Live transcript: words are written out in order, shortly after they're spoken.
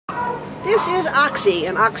This is Oxi,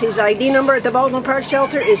 and Oxi's ID number at the Baldwin Park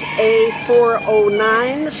Shelter is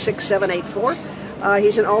A4096784.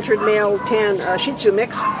 He's an altered male tan Shih Tzu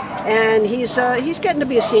mix, and he's getting to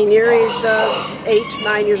be a senior. He's 8,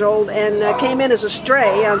 9 years old, and came in as a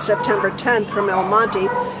stray on September 10th from Monte.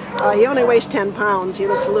 He only weighs 10 pounds. He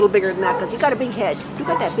looks a little bigger than that because he's got a big head. He's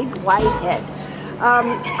got that big wide head.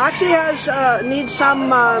 Oxi needs some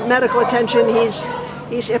medical attention.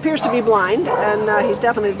 He appears to be blind, and he's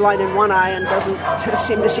definitely blind in one eye and doesn't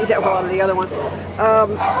seem to see that well out of the other one.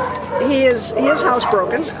 He is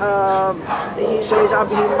housebroken, so he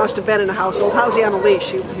must have been in a household. How's he on a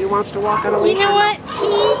leash? He wants to walk on a leash? You know what?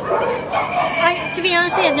 To be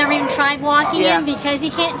honest with you, I've never even tried walking him because he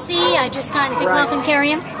can't see. I just kind of pick him up and carry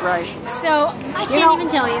him. Right. So I can't even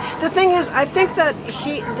tell you. The thing is, I think that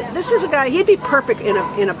this is a guy, he'd be perfect in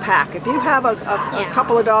a pack. If you have a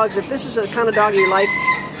couple of dogs, if this is the kind of dog you like,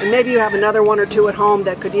 and maybe you have another one or two at home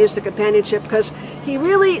that could use the companionship, because he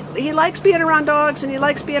likes being around dogs and he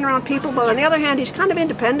likes being around people, but on the other hand, he's kind of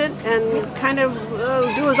independent and kind of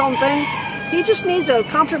do his own thing. He just needs a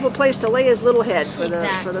comfortable place to lay his little head for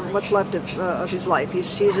what's left of his life.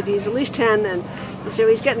 He's at least 10, and so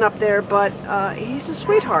he's getting up there, but he's a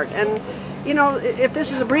sweetheart. And you know, if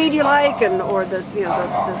this is a breed you like, or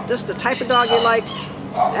just the type of dog you like,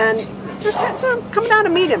 and just have to come down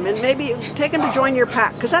and meet him and maybe take him to join your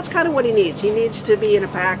pack, because that's kind of what he needs. He needs to be in a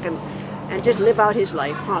pack and just live out his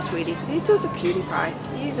life. Huh, sweetie? He's just a cutie pie.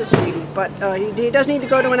 He's a sweetie. But he does need to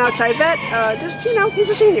go to an outside vet. He's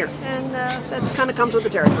a senior, and that kind of comes with the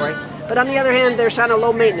territory. But on the other hand, they're kind of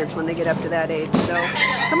low maintenance when they get up to that age. So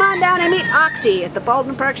come on down and meet Oxi at the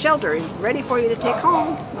Baldwin Park Shelter. He's ready for you to take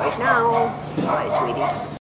home right now. Bye, sweetie.